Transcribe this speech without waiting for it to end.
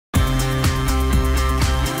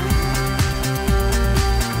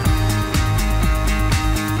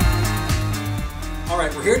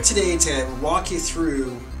We're here today to walk you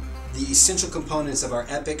through the essential components of our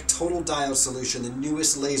EPIC Total Diode solution, the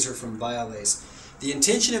newest laser from BIOLASE. The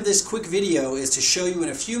intention of this quick video is to show you in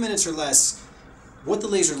a few minutes or less what the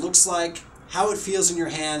laser looks like, how it feels in your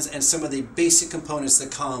hands, and some of the basic components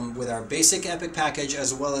that come with our basic EPIC package,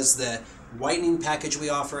 as well as the whitening package we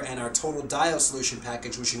offer and our Total Diode solution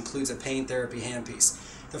package, which includes a pain therapy handpiece.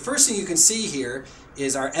 The first thing you can see here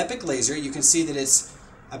is our EPIC laser. You can see that it's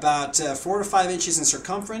about 4 to 5 inches in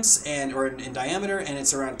circumference or in diameter, and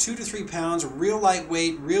it's around 2 to 3 pounds, real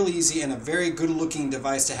lightweight, real easy, and a very good looking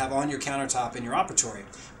device to have on your countertop in your operatory.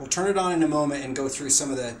 We'll turn it on in a moment and go through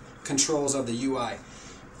some of the controls of the UI.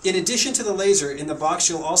 In addition to the laser, in the box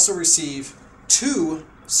you'll also receive 2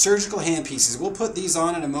 surgical handpieces. We'll put these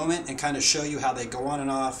on in a moment and kind of show you how they go on and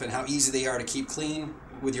off and how easy they are to keep clean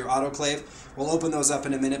with your autoclave. We'll open those up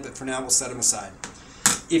in a minute, but for now we'll set them aside.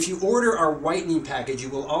 If you order our whitening package, you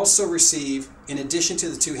will also receive, in addition to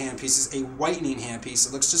the 2 handpieces, a whitening handpiece.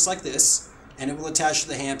 It looks just like this, and it will attach to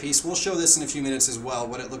the handpiece. We'll show this in a few minutes as well,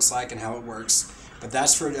 what it looks like and how it works. But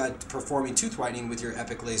that's for performing tooth whitening with your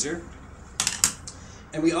EPIC laser.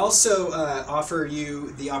 And we also offer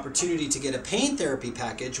you the opportunity to get a pain therapy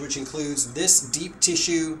package, which includes this deep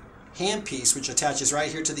tissue handpiece, which attaches right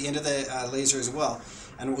here to the end of the laser as well.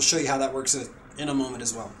 And we'll show you how that works in a moment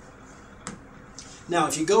as well. Now,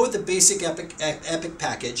 if you go with the basic EPIC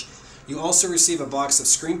package, you also receive a box of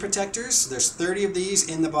screen protectors. There's 30 of these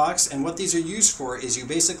in the box, and what these are used for is you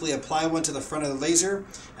basically apply one to the front of the laser,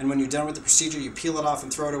 and when you're done with the procedure, you peel it off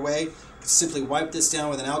and throw it away. Simply wipe this down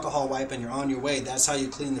with an alcohol wipe and you're on your way. That's how you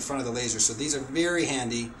clean the front of the laser. So these are very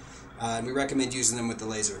handy, and we recommend using them with the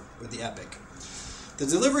laser, with the EPIC. The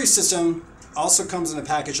delivery system also comes in a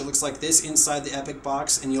package that looks like this inside the EPIC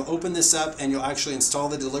box, and you'll open this up and you'll actually install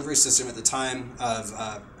the delivery system at the time of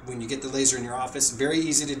when you get the laser in your office. Very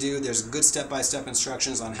easy to do. There's good step-by-step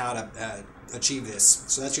instructions on how to achieve this.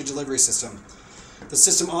 So that's your delivery system. The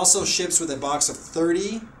system also ships with a box of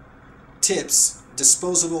 30 tips,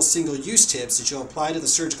 disposable single-use tips that you'll apply to the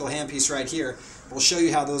surgical handpiece right here. We'll show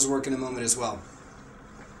you how those work in a moment as well.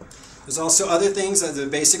 There's also other things, the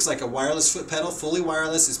basics, like a wireless foot pedal, fully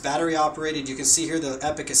wireless. It's battery operated. You can see here the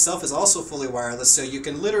EPIC itself is also fully wireless, so you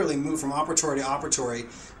can literally move from operatory to operatory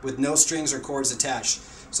with no strings or cords attached.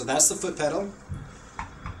 So that's the foot pedal.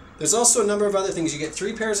 There's also a number of other things. You get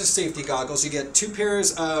 3 pairs of safety goggles. You get 2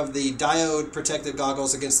 pairs of the diode protective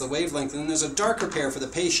goggles against the wavelength, and then there's a darker pair for the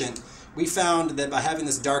patient. We found that by having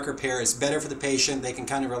this darker pair, it's better for the patient. They can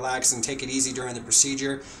kind of relax and take it easy during the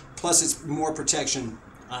procedure. Plus, it's more protection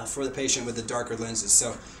for the patient with the darker lenses.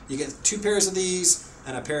 So you get 2 pairs of these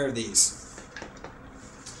and a pair of these.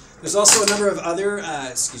 There's also a number of other,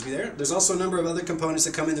 There's also a number of other components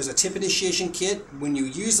that come in. There's a tip initiation kit. When you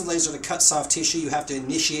use the laser to cut soft tissue, you have to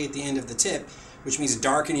initiate the end of the tip, which means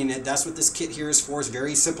darkening it. That's what this kit here is for. It's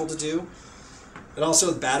very simple to do. But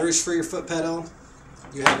also batteries for your foot pedal.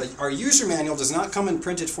 You have our user manual does not come in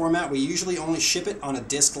printed format. We usually only ship it on a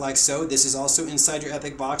disc like so. This is also inside your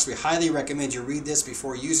EPIC box. We highly recommend you read this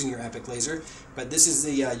before using your EPIC laser. But this is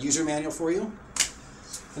the user manual for you.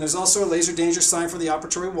 And there's also a laser danger sign for the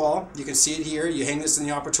operatory wall. You can see it here. You hang this in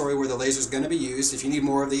the operatory where the laser is going to be used. If you need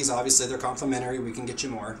more of these, obviously they're complimentary. We can get you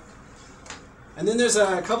more. And then there's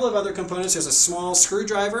a couple of other components. There's a small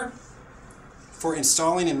screwdriver for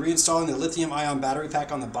installing and reinstalling the lithium-ion battery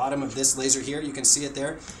pack on the bottom of this laser here. You can see it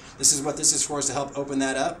there. This is what this is for, is to help open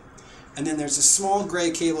that up. And then there's a small gray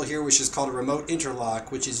cable here, which is called a remote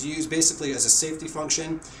interlock, which is used basically as a safety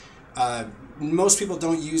function. Most people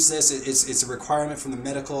don't use this. It's a requirement from the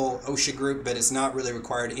medical OSHA group, but it's not really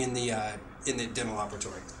required in the dental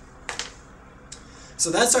operatory. So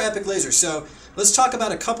that's our EPIC laser. So let's talk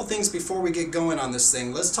about a couple things before we get going on this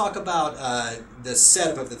thing. Let's talk about the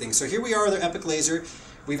setup of the thing. So here we are with our EPIC laser.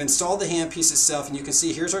 We've installed the handpiece itself, and you can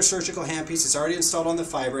see here's our surgical handpiece. It's already installed on the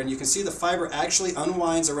fiber, and you can see the fiber actually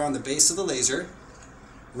unwinds around the base of the laser.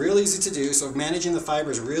 Real easy to do, so managing the fiber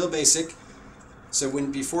is real basic. So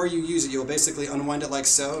before you use it, you'll basically unwind it like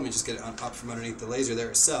so. Let me just get it up from underneath the laser there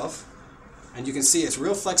itself. And you can see it's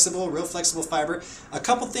real flexible fiber. A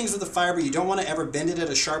couple things with the fiber: you don't want to ever bend it at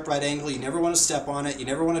a sharp right angle. You never want to step on it. You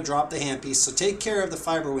never want to drop the handpiece. So take care of the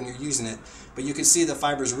fiber when you're using it. But you can see the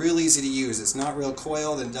fiber is real easy to use. It's not real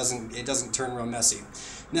coiled and it doesn't turn real messy.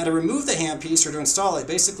 Now to remove the handpiece or to install it,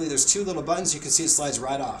 basically there's 2 little buttons. You can see it slides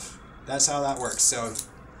right off. That's how that works. So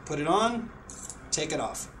put it on, take it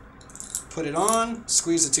off. Put it on,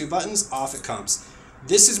 squeeze the 2 buttons, off it comes.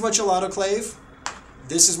 This is what you'll autoclave.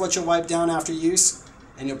 This is what you'll wipe down after use,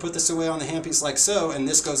 and you'll put this away on the handpiece like so, and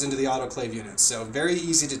this goes into the autoclave unit. So very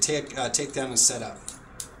easy to take down and set up.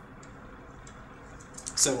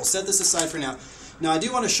 So we'll set this aside for now. Now I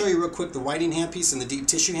do want to show you real quick the whitening handpiece and the deep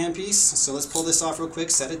tissue handpiece. So let's pull this off real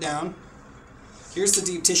quick, set it down. Here's the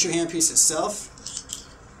deep tissue handpiece itself.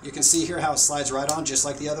 You can see here how it slides right on just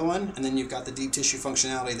like the other one, and then you've got the deep tissue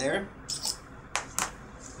functionality there.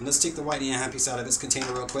 And let's take the whitening handpiece out of its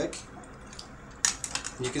container real quick.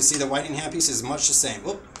 And you can see the whitening handpiece is much the same.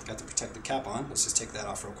 Whoop, got the protective cap on. Let's just take that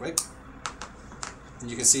off real quick. And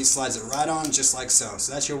you can see it slides it right on just like so.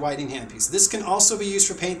 So that's your whitening handpiece. This can also be used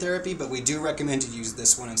for paint therapy, but we do recommend you use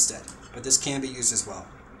this one instead. But this can be used as well.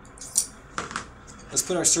 Let's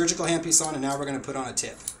put our surgical handpiece on, and now we're going to put on a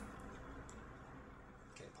tip.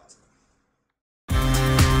 Okay, pause it.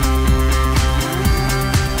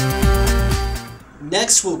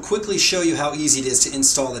 Next, we'll quickly show you how easy it is to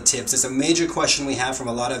install the tips. It's a major question we have from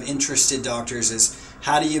a lot of interested doctors is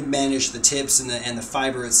how do you manage the tips and the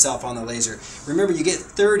fiber itself on the laser. Remember, you get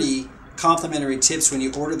 30 complimentary tips when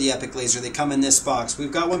you order the Epic laser. They come in this box.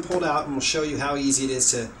 We've got one pulled out, and we'll show you how easy it is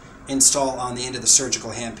to install on the end of the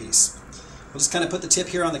surgical handpiece. We'll just kind of put the tip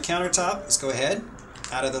here on the countertop. Let's go ahead,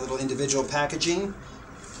 out of the little individual packaging.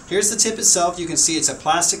 Here's the tip itself. You can see it's a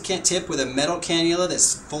plastic tip with a metal cannula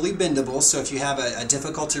that's fully bendable, so if you have a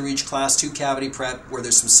difficult to reach class 2 cavity prep where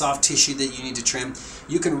there's some soft tissue that you need to trim,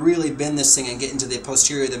 you can really bend this thing and get into the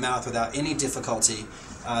posterior of the mouth without any difficulty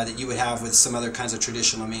that you would have with some other kinds of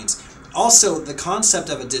traditional means. Also, the concept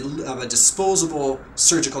of a disposable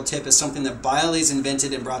surgical tip is something that BIOLASE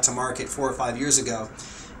invented and brought to market 4 or 5 years ago.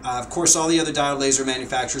 Of course, all the other diode laser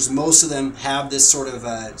manufacturers, most of them have this sort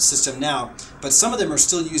of system now, but some of them are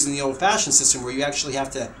still using the old-fashioned system where you actually have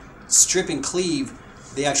to strip and cleave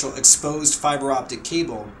the actual exposed fiber optic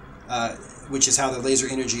cable, which is how the laser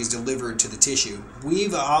energy is delivered to the tissue.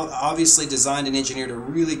 We've obviously designed and engineered a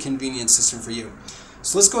really convenient system for you.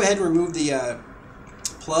 So let's go ahead and remove the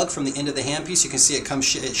plug from the end of the handpiece. You can see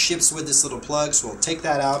it ships with this little plug, so we'll take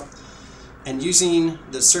that out. And using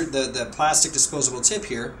the plastic disposable tip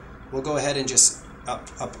here, we'll go ahead and just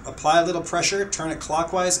apply a little pressure, turn it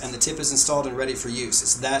clockwise, and the tip is installed and ready for use.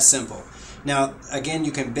 It's that simple. Now, again,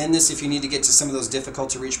 you can bend this if you need to get to some of those difficult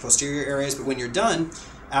to reach posterior areas, but when you're done,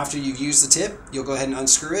 after you've used the tip, you'll go ahead and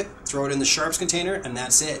unscrew it, throw it in the sharps container, and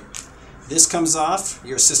that's it. This comes off.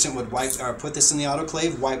 Your assistant would put this in the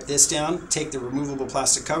autoclave, wipe this down, take the removable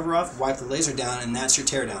plastic cover off, wipe the laser down, and that's your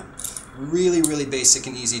teardown. Really, really basic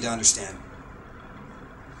and easy to understand.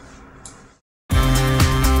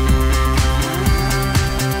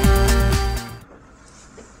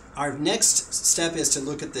 Our next step is to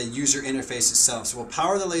look at the user interface itself. So we'll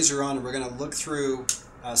power the laser on, and we're going to look through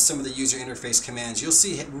some of the user interface commands. You'll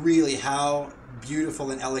see really how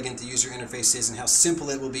beautiful and elegant the user interface is and how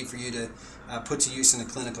simple it will be for you to put to use in a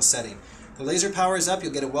clinical setting. The laser powers up.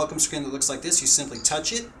 You'll get a welcome screen that looks like this. You simply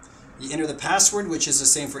touch it. You enter the password, which is the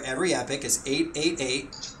same for every Epic. It's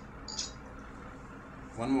 888.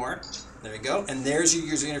 One more. There you go. And there's your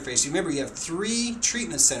user interface. Remember, you have 3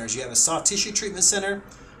 treatment centers. You have a soft tissue treatment center,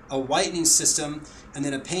 a whitening system, and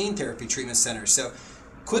then a pain therapy treatment center. So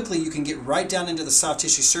quickly you can get right down into the soft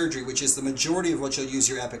tissue surgery, which is the majority of what you'll use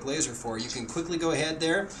your Epic laser for. You can quickly go ahead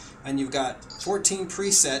there, and you've got 14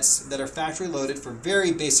 presets that are factory loaded for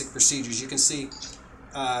very basic procedures. You can see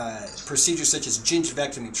procedures such as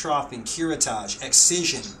gingivectomy, troughing, curettage,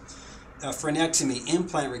 excision, frenectomy,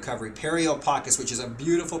 implant recovery, periole pockets, which is a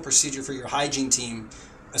beautiful procedure for your hygiene team,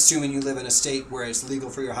 assuming you live in a state where it's legal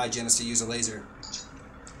for your hygienist to use a laser.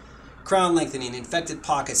 Crown lengthening, infected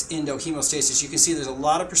pockets, endo, hemostasis. You can see there's a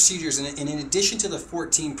lot of procedures, and in addition to the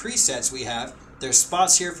 14 presets we have, there's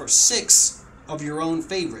spots here for 6 of your own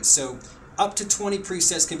favorites. So up to 20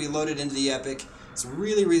 presets can be loaded into the Epic. It's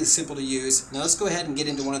really, really simple to use. Now let's go ahead and get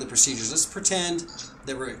into one of the procedures. Let's pretend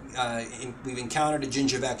that we've encountered a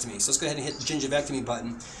gingivectomy. So let's go ahead and hit the gingivectomy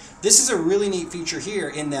button. This is a really neat feature here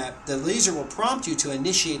in that the laser will prompt you to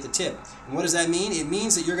initiate the tip. And what does that mean? It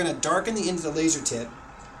means that you're going to darken the end of the laser tip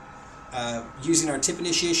using our tip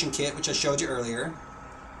initiation kit, which I showed you earlier.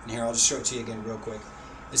 And here, I'll just show it to you again real quick.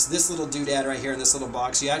 It's this little doodad right here in this little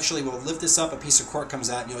box. You actually will lift this up, a piece of cork comes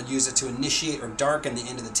out, and you'll use it to initiate or darken the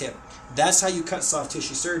end of the tip. That's how you cut soft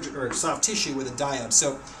tissue surgery or soft tissue with a diode.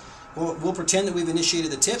 So we'll pretend that we've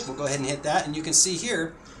initiated the tip. We'll go ahead and hit that, and you can see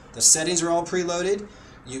here the settings are all preloaded.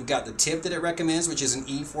 You've got the tip that it recommends, which is an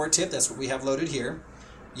E4 tip. That's what we have loaded here.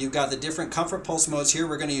 You've got the different comfort pulse modes here.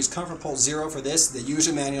 We're going to use comfort pulse 0 for this. The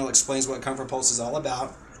user manual explains what comfort pulse is all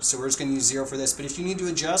about. So we're just going to use 0 for this. But if you need to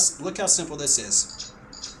adjust, look how simple this is.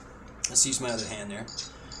 Let's use my other hand there.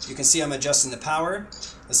 You can see I'm adjusting the power.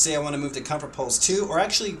 Let's say I want to move to comfort pulse 2, or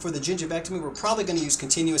actually for the gingivectomy, we're probably going to use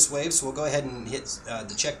continuous waves, so we'll go ahead and hit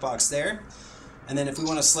the checkbox there. And then if we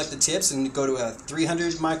want to select the tips and go to a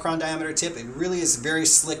 300 micron diameter tip, it really is very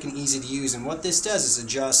slick and easy to use. And what this does is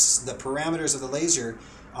adjusts the parameters of the laser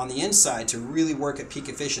on the inside to really work at peak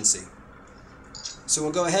efficiency. So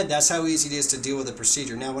we'll go ahead, that's how easy it is to deal with the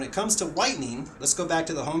procedure. Now when it comes to whitening, let's go back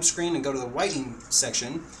to the home screen and go to the whitening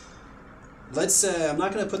section. I'm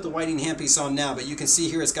not going to put the whitening handpiece on now, but you can see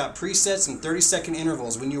here it's got presets and 30-second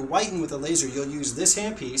intervals. When you whiten with a laser, you'll use this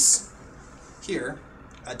handpiece here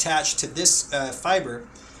attached to this fiber,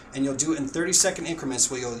 and you'll do it in 30-second increments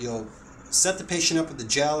where you'll set the patient up with the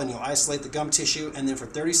gel and you'll isolate the gum tissue, and then for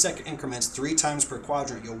 30-second increments 3 times per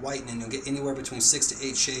quadrant you'll whiten, and you'll get anywhere between 6 to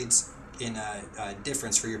 8 shades in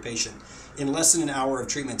difference for your patient in less than an hour of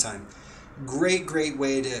treatment time. Great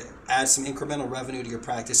way to add some incremental revenue to your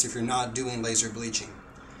practice if you're not doing laser bleaching.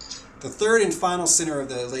 The third and final center of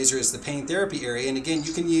the laser is the pain therapy area, and again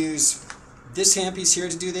you can use this handpiece here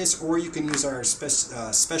to do this, or you can use our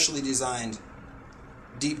specially designed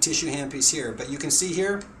deep tissue handpiece here. But you can see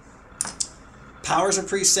here, powers are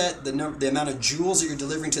preset, the amount of joules that you're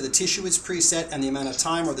delivering to the tissue is preset, and the amount of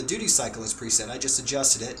time or the duty cycle is preset. I just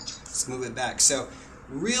adjusted it. Let's move it back. So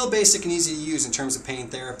real basic and easy to use in terms of pain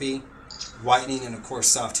therapy, whitening, and of course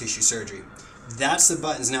soft tissue surgery. That's the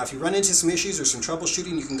buttons. Now if you run into some issues or some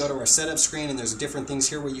troubleshooting, you can go to our setup screen, and there's different things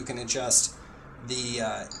here where you can adjust the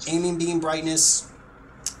aiming beam brightness.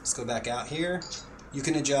 Let's go back out here. You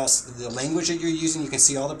can adjust the language that you're using. You can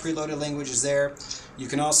see all the preloaded languages there. You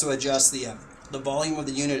can also adjust the volume of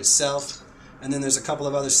the unit itself, and then there's a couple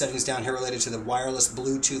of other settings down here related to the wireless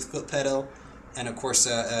Bluetooth foot pedal, and of course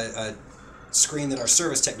a screen that our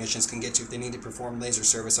service technicians can get to if they need to perform laser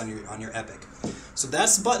service on your Epic. So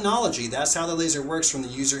that's buttonology. That's how the laser works from the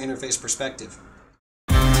user interface perspective.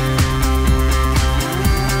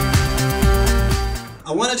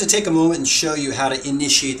 I wanted to take a moment and show you how to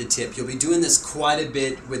initiate the tip. You'll be doing this quite a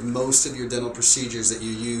bit with most of your dental procedures that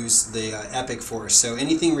you use the Epic for. So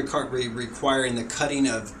anything requiring the cutting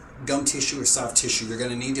of gum tissue or soft tissue, you're going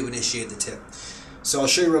to need to initiate the tip. So I'll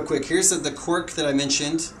show you real quick. Here's the cork that I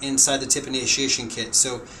mentioned inside the tip initiation kit.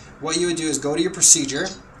 So what you would do is go to your procedure.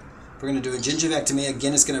 We're going to do a gingivectomy.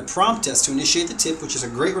 Again, it's going to prompt us to initiate the tip, which is a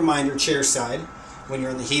great reminder, chair side, when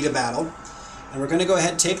you're in the heat of battle. And we're going to go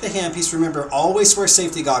ahead and take the handpiece. Remember, always wear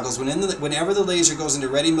safety goggles. Whenever the laser goes into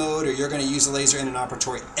ready mode or you're going to use the laser in an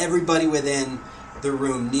operatory, everybody within the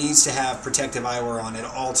room needs to have protective eyewear on at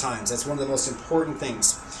all times. That's one of the most important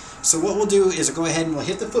things. So what we'll do is go ahead and we'll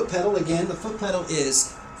hit the foot pedal. Again, the foot pedal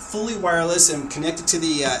is fully wireless and connected to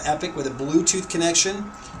the Epic with a Bluetooth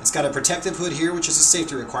connection. It's got a protective hood here, which is a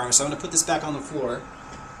safety requirement. So I'm going to put this back on the floor.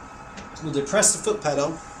 We'll depress the foot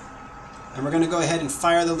pedal, and we're going to go ahead and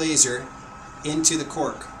fire the laser into the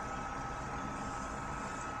cork.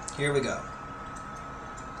 Here we go.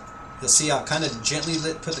 You'll see I'll kind of gently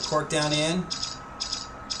put the cork down in.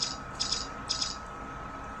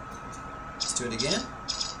 Let's do it again.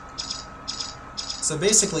 So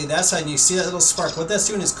basically that's how you see that little spark. What that's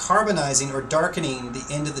doing is carbonizing or darkening the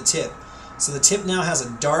end of the tip. So the tip now has a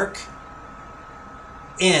dark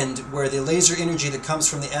end where the laser energy that comes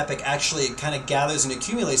from the Epic actually kind of gathers and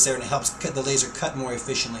accumulates there, and it helps the laser cut more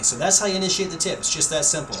efficiently. So that's how you initiate the tip. It's just that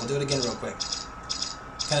simple. I'll do it again real quick.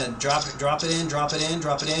 Kind of drop it in, drop it in,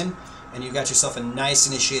 drop it in, and you've got yourself a nice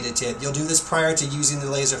initiated tip. You'll do this prior to using the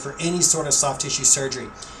laser for any sort of soft tissue surgery.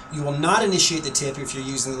 You will not initiate the tip if you're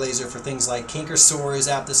using the laser for things like canker sores,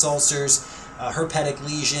 aphthous ulcers, herpetic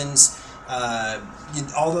lesions,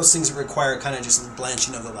 all those things that require kind of just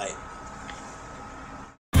blanching of the light.